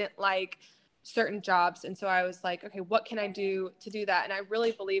I didn't like certain jobs. And so I was like, okay, what can I do to do that? And I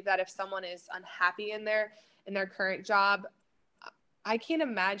really believe that if someone is unhappy in their current job, I can't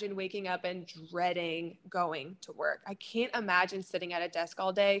imagine waking up and dreading going to work. I can't imagine sitting at a desk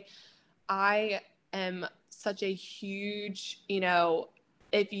all day. I am such a huge,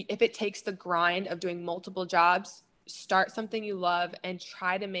 if it takes the grind of doing multiple jobs, start something you love and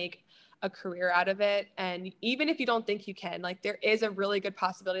try to make a career out of it. And even if you don't think you can, like, there is a really good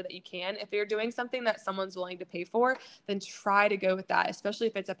possibility that you can. If you're doing something that someone's willing to pay for, then try to go with that, especially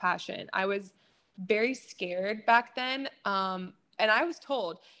if it's a passion. I was very scared back then. And I was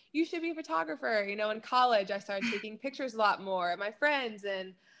told, you should be a photographer. In college, I started taking pictures a lot more of my friends.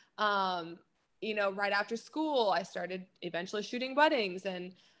 And, right after school, I started eventually shooting weddings.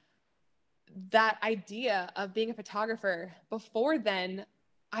 And that idea of being a photographer, before then,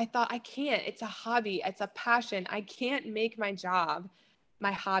 I thought, I can't. It's a hobby. It's a passion. I can't make my job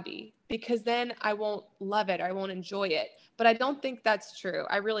my hobby because then I won't love it or I won't enjoy it. But I don't think that's true.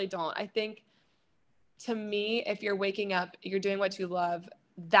 I really don't. I think, to me, if you're waking up, you're doing what you love,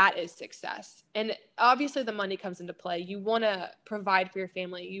 that is success. And obviously the money comes into play. You want to provide for your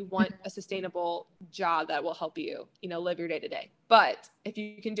family. You want a sustainable job that will help you, live your day to day. But if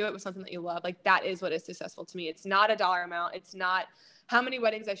you can do it with something that you love, like, that is what is successful to me. It's not a dollar amount. It's not how many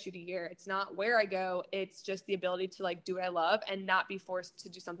weddings I shoot a year. It's not where I go. It's just the ability to do what I love and not be forced to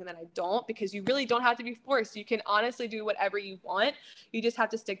do something that I don't, because you really don't have to be forced. You can honestly do whatever you want. You just have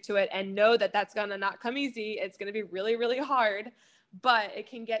to stick to it and know that that's going to not come easy. It's going to be really, really hard, but it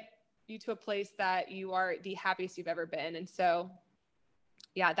can get you to a place that you are the happiest you've ever been. And so,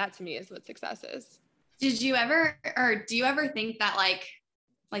 yeah, that to me is what success is. Did you ever, or do you ever think that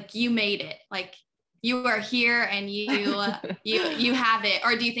like you made it, like you are here and you have it,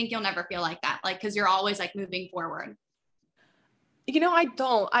 or do you think you'll never feel like that? Like, cause you're always moving forward.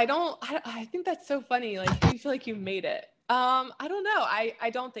 I think that's so funny. Like, do you feel like you made it? I don't know.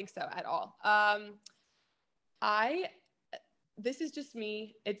 I don't think so at all. This is just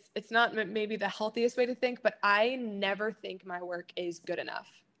me. It's not maybe the healthiest way to think, but I never think my work is good enough.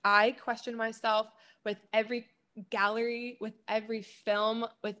 I question myself with every gallery, with every film,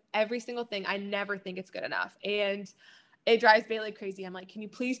 with every single thing. I never think it's good enough. And it drives Bailey crazy. I'm like, can you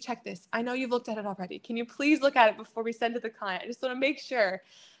please check this? I know you've looked at it already. Can you please look at it before we send it to the client? I just want to make sure,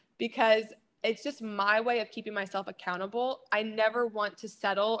 because it's just my way of keeping myself accountable. I never want to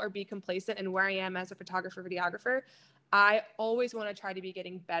settle or be complacent in where I am as a photographer, videographer. I always want to try to be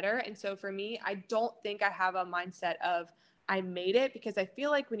getting better. And so for me, I don't think I have a mindset of I made it, because I feel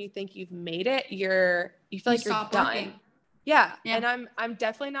like when you think you've made it, you feel like you're done. Working. Yeah. And I'm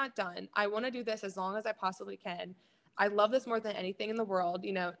definitely not done. I want to do this as long as I possibly can. I love this more than anything in the world,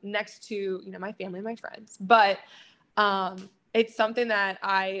 next to, my family and my friends. But it's something that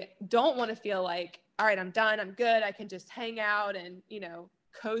I don't want to feel like, all right, I'm done. I'm good. I can just hang out and,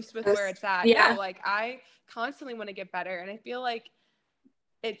 coast with where it's at. Yeah. No, I constantly want to get better. And I feel like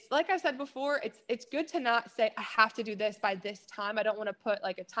it's, like I said before, it's good to not say I have to do this by this time. I don't want to put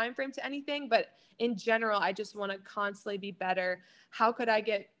a time frame to anything, but in general, I just want to constantly be better. How could I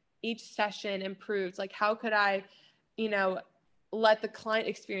get each session improved? How could I, let the client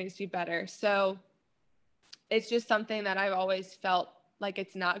experience be better? So it's just something that I've always felt like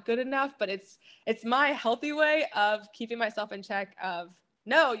it's not good enough, but it's my healthy way of keeping myself in check of,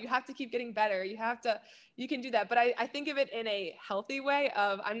 no, you have to keep getting better. You can do that. But I think of it in a healthy way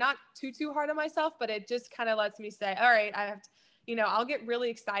of, I'm not too hard on myself, but it just kind of lets me say, all right, I have to, I'll get really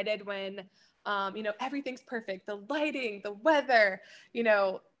excited when, everything's perfect. The lighting, the weather,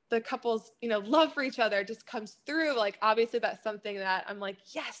 the couple's, love for each other just comes through. Obviously that's something that I'm like,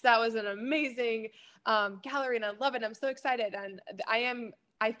 yes, that was an amazing gallery and I love it. I'm so excited. And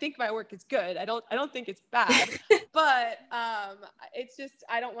I think my work is good. I don't think it's bad, but it's just,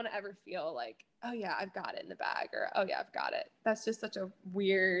 I don't want to ever feel like, oh yeah, I've got it in the bag, or, oh yeah, I've got it. That's just such a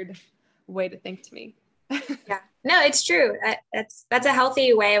weird way to think to me. Yeah, no, it's true. That's a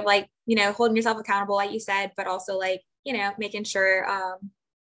healthy way of holding yourself accountable, like you said, but also making sure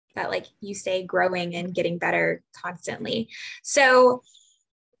that you stay growing and getting better constantly. So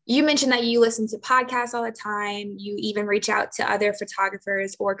you mentioned that you listen to podcasts all the time. You even reach out to other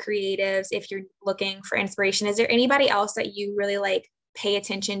photographers or creatives if you're looking for inspiration. Is there anybody else that you really pay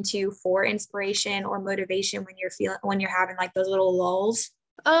attention to for inspiration or motivation when you're having like those little lulls?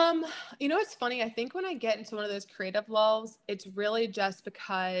 It's funny. I think when I get into one of those creative lulls, it's really just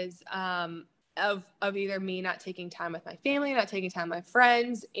because of either me not taking time with my family, not taking time with my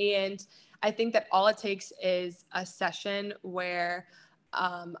friends. And I think that all it takes is a session where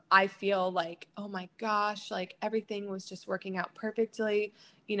I feel like, oh my gosh, like everything was just working out perfectly.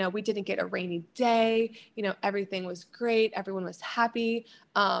 We didn't get a rainy day. Everything was great. Everyone was happy.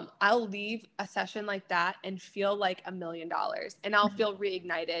 I'll leave a session like that and feel like $1,000,000, and I'll feel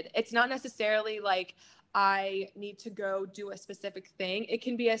reignited. It's not necessarily like I need to go do a specific thing. It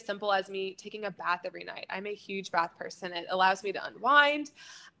can be as simple as me taking a bath every night. I'm a huge bath person. It allows me to unwind.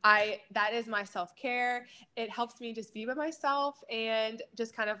 That is my self-care. It helps me just be by myself and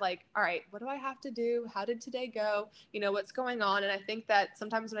just kind of like, all right, what do I have to do? How did today go? What's going on? And I think that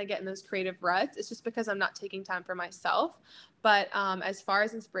sometimes when I get in those creative ruts, it's just because I'm not taking time for myself. But as far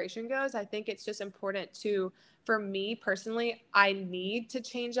as inspiration goes, I think it's just important for me personally, I need to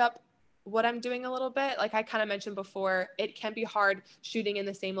change up what I'm doing a little bit. Like I kind of mentioned before, it can be hard shooting in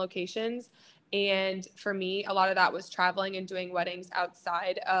the same locations. And for me, a lot of that was traveling and doing weddings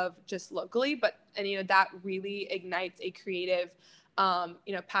outside of just locally. And that really ignites a creative,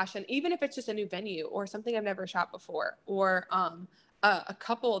 passion, even if it's just a new venue or something I've never shot before, or a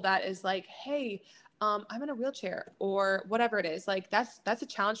couple that is like, hey, I'm in a wheelchair or whatever it is. Like that's a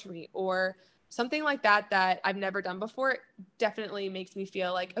challenge for me, or something like that I've never done before. Definitely makes me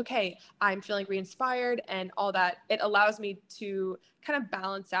feel like, okay, I'm feeling re-inspired and all that. It allows me to kind of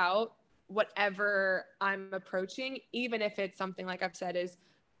balance out whatever I'm approaching, even if it's something like I've said is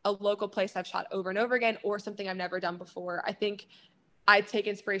a local place I've shot over and over again, or something I've never done before. I think I take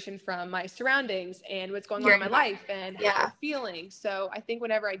inspiration from my surroundings and what's going on in my life and how I'm feeling. So I think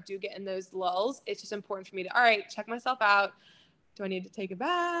whenever I do get in those lulls, it's just important for me to, all right, check myself out. Do I need to take a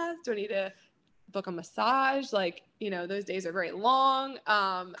bath? Do I need to book a massage? Like, those days are very long.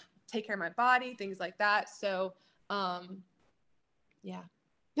 Take care of my body, things like that. So, yeah.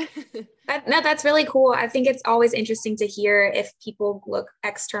 No, that's really cool. I think it's always interesting to hear if people look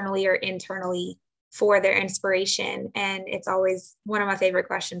externally or internally for their inspiration. And it's always one of my favorite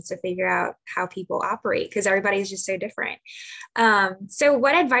questions to figure out how people operate, because everybody's just so different. So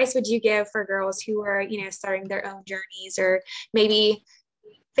what advice would you give for girls who are, starting their own journeys, or maybe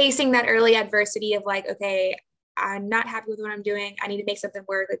facing that early adversity of like, okay, I'm not happy with what I'm doing, I need to make something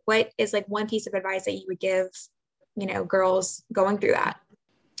work? Like, what is like one piece of advice that you would give, girls going through that?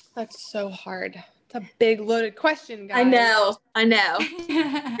 That's so hard. It's a big loaded question, guys. I know.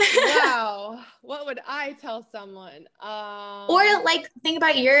 Wow. What would I tell someone? Or like think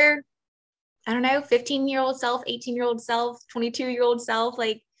about your, I don't know, 15-year-old self, 18-year-old self, 22-year-old self.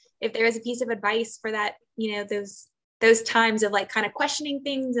 Like if there is a piece of advice for that, those times of like kind of questioning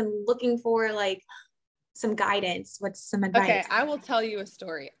things and looking for like some guidance. What's some advice? Okay, I will tell you a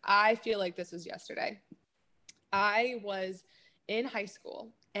story. I feel like this was yesterday. I was in high school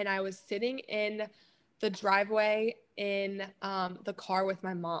and I was sitting in the driveway in the car with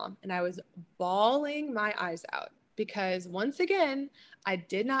my mom, and I was bawling my eyes out because once again, I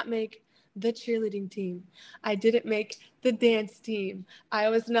did not make the cheerleading team. I didn't make the dance team. I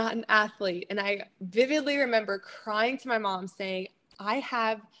was not an athlete. And I vividly remember crying to my mom saying, I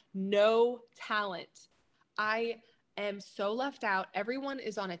have no talent. I am so left out. Everyone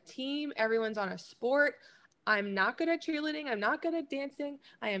is on a team. Everyone's on a sport. I'm not good at cheerleading. I'm not good at dancing.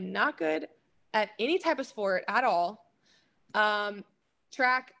 I am not good at any type of sport at all.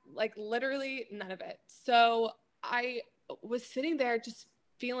 Track, like literally none of it. So I was sitting there just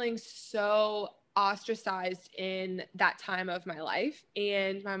feeling so ostracized in that time of my life.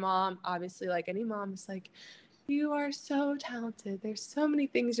 And my mom, obviously, like any mom, was like, you are so talented. There's so many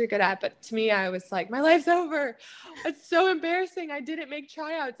things you're good at. But to me, I was like, my life's over. It's so embarrassing. I didn't make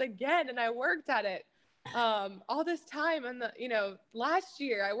tryouts again, and I worked at it all this time. And last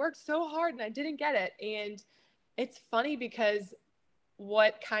year I worked so hard and I didn't get it. And it's funny because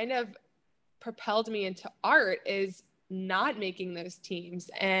what kind of propelled me into art is not making those teams.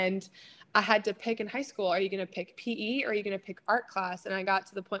 And I had to pick in high school, are you going to pick PE or are you going to pick art class? And I got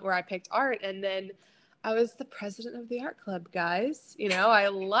to the point where I picked art, and then I was the president of the art club, guys. I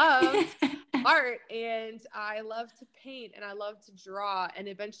loved art, and I love to paint, and I love to draw. And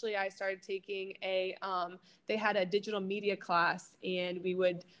eventually I started taking they had a digital media class, and we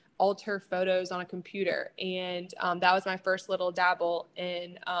would alter photos on a computer. And that was my first little dabble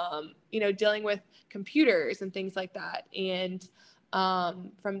in, dealing with computers and things like that. And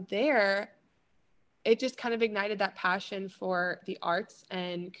from there, it just kind of ignited that passion for the arts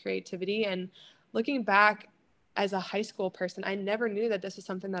and creativity. And looking back, as a high school person. I never knew that this was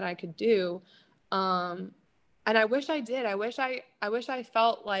something that I could do. And I wish I did. I wish I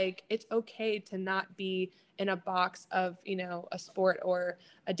felt like it's okay to not be in a box of, you know, a sport or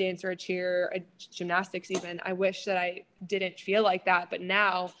a dance or a cheer, a gymnastics even. I wish that I didn't feel like that. But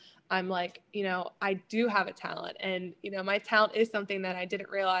now I'm like, you know, I do have a talent, and, you know, my talent is something that I didn't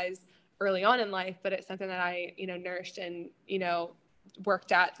realize early on in life, but it's something that I, you know, nourished and, you know,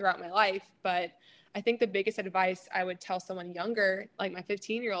 worked at throughout my life. But I think the biggest advice I would tell someone younger, like my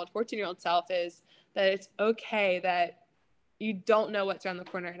 15-year-old, 14-year-old self, is that it's okay that you don't know what's around the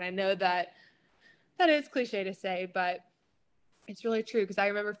corner. And I know that is cliche to say, but it's really true, because I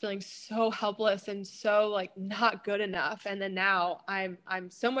remember feeling so helpless and so like not good enough. And then now I'm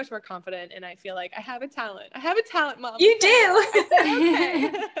so much more confident, and I feel like I have a talent. I have a talent, Mom. You do. I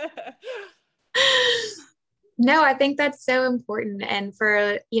said, okay. No, I think that's so important. And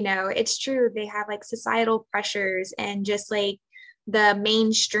for, you know, it's true. They have like societal pressures and just like the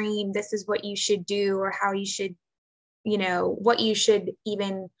mainstream, this is what you should do, or how you should, you know, what you should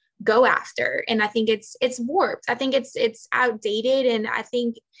even go after. And I think it's warped. I think it's outdated. And I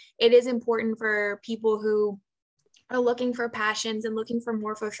think it is important for people who are looking for passions and looking for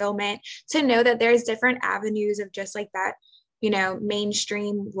more fulfillment to know that there's different avenues of just like that, you know,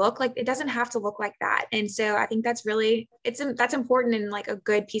 mainstream look. Like, it doesn't have to look like that. And so I think that's really, that's important, and like a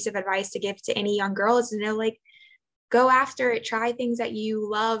good piece of advice to give to any young girl is to know, like, go after it, try things that you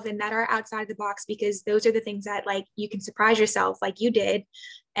love and that are outside the box, because those are the things that like you can surprise yourself like you did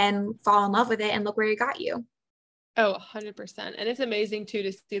and fall in love with it, and look where it got you. Oh, 100%. And it's amazing too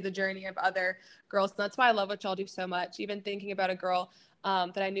to see the journey of other girls. And that's why I love what y'all do so much. Even thinking about a girl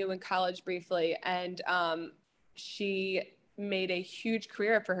that I knew in college briefly, and she made a huge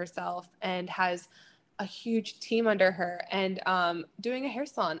career for herself and has a huge team under her, and doing a hair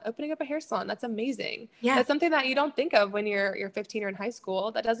salon, opening up a hair salon. That's amazing. Yeah. That's something that you don't think of when you're 15 or in high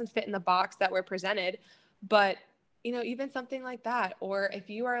school. That doesn't fit in the box that we're presented. But, you know, even something like that, or if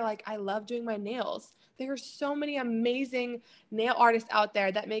you are like, I love doing my nails, there are so many amazing nail artists out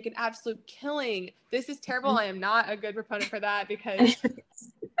there that make an absolute killing. This is terrible. I am not a good proponent for that, because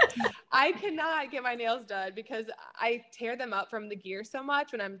I cannot get my nails done because I tear them up from the gear so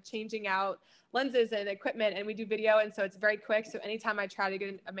much when I'm changing out lenses and equipment, and we do video, and so it's very quick. So anytime I try to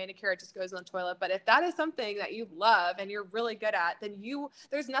get a manicure, it just goes in the toilet. But if that is something that you love and you're really good at, then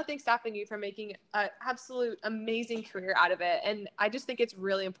there's nothing stopping you from making an absolute amazing career out of it. And I just think it's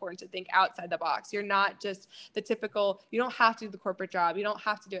really important to think outside the box. You're not just the typical, you don't have to do the corporate job, you don't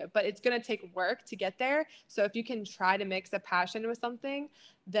have to do it, but it's going to take work to get there. So if you can try to mix a passion with something,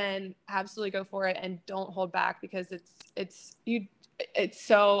 then absolutely go for it, and don't hold back, because it's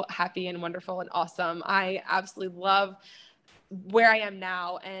so happy and wonderful and awesome. I absolutely love where I am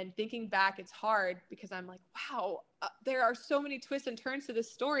now, and thinking back, it's hard because I'm like, wow, there are so many twists and turns to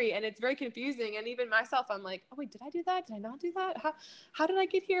this story, and it's very confusing. And even myself, I'm like, oh wait, did I do that? Did I not do that? How did I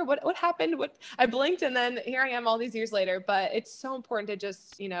get here? What happened? I blinked, and then here I am all these years later. But it's so important to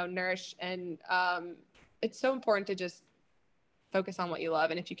just, you know, nourish, and it's so important to just focus on what you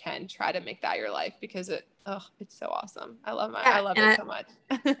love. And if you can, try to make that your life, because it's so awesome. I love it so much.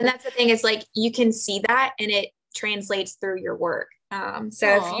 And that's the thing, is like, you can see that and it translates through your work.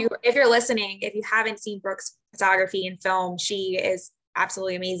 So if you're listening, if you haven't seen Brooke's photography and film, she is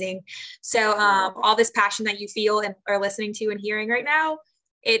absolutely amazing. So all this passion that you feel and are listening to and hearing right now,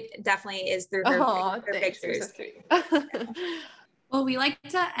 it definitely is through her pictures. So Well, we like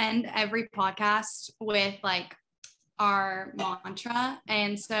to end every podcast with like our mantra.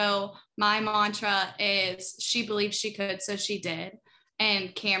 And so my mantra is, she believed she could, so she did.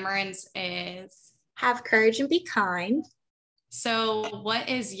 And Cameron's is, have courage and be kind. So what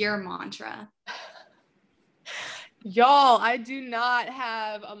is your mantra? Y'all, I do not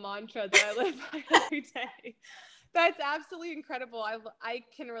have a mantra that I live by every day. That's absolutely incredible. I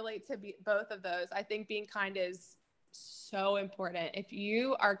can relate to both of those. I think being kind is so important. If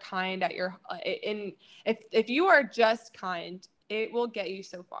you are kind if you are just kind, it will get you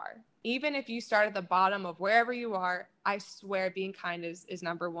so far. Even if you start at the bottom of wherever you are, I swear being kind is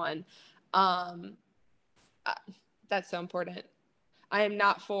number one. That's so important. I am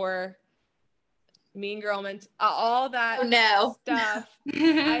not for mean girl all that stuff.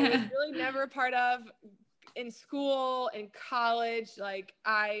 I was really never a part of in school, in college. Like,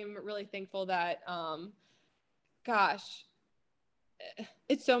 I'm really thankful that gosh,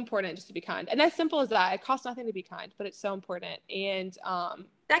 it's so important just to be kind. And as simple as that, it costs nothing to be kind, but it's so important. And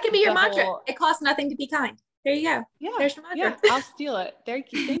that could be your mantra. It costs nothing to be kind. There you go. Yeah. There's your mantra. Yeah, I'll steal it.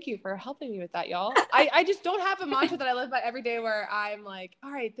 Thank you for helping me with that, y'all. I just don't have a mantra that I live by every day where I'm like,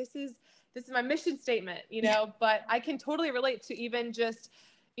 all right, this is this is my mission statement, you know, but I can totally relate to even just,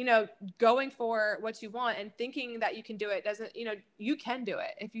 you know, going for what you want and thinking that you can do it doesn't, you know, you can do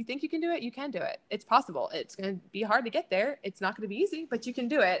it. If you think you can do it, you can do it. It's possible. It's going to be hard to get there. It's not going to be easy, but you can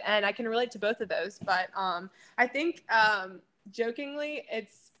do it. And I can relate to both of those. But I think jokingly,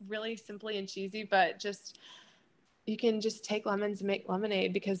 it's really simply and cheesy, but just, you can just take lemons and make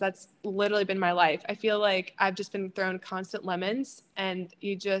lemonade, because that's literally been my life. I feel like I've just been thrown constant lemons, and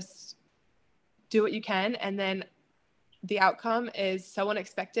you just do what you can. And then the outcome is so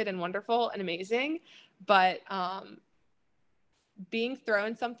unexpected and wonderful and amazing. But being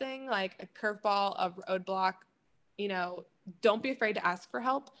thrown something like a curveball, a roadblock, you know, don't be afraid to ask for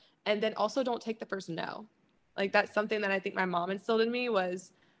help. And then also don't take the first no. Like, that's something that I think my mom instilled in me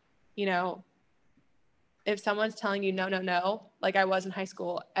was, you know, if someone's telling you no, no, no, like I was in high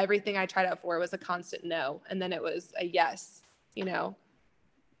school, everything I tried out for was a constant no. And then it was a yes, you know,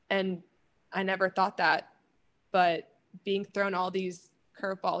 and I never thought that. But being thrown all these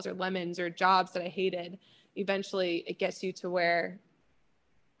curveballs or lemons or jobs that I hated, eventually it gets you to where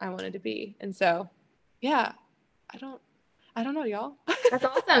I wanted to be. And so, yeah, I don't know, y'all. That's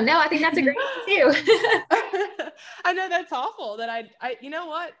awesome. No, I think that's a great one too. I know that's awful that I, you know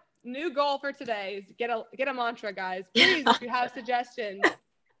what? New goal for today is get a mantra, guys. Please, if you have suggestions,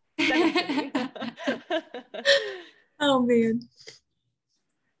 send them to me. Oh man.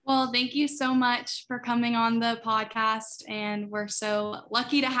 Well, thank you so much for coming on the podcast, and we're so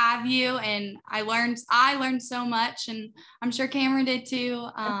lucky to have you. And I learned so much, and I'm sure Cameron did too.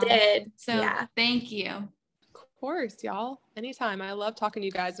 I did. So yeah. Thank you. Of course, y'all. Anytime. I love talking to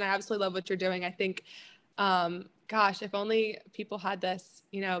you guys, and I absolutely love what you're doing. I think, gosh, if only people had this,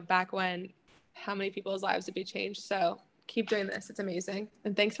 you know, back when, how many people's lives would be changed. So keep doing this. It's amazing.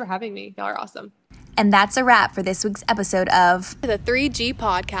 And thanks for having me. Y'all are awesome. And that's a wrap for this week's episode of the 3G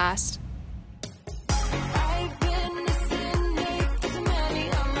Podcast.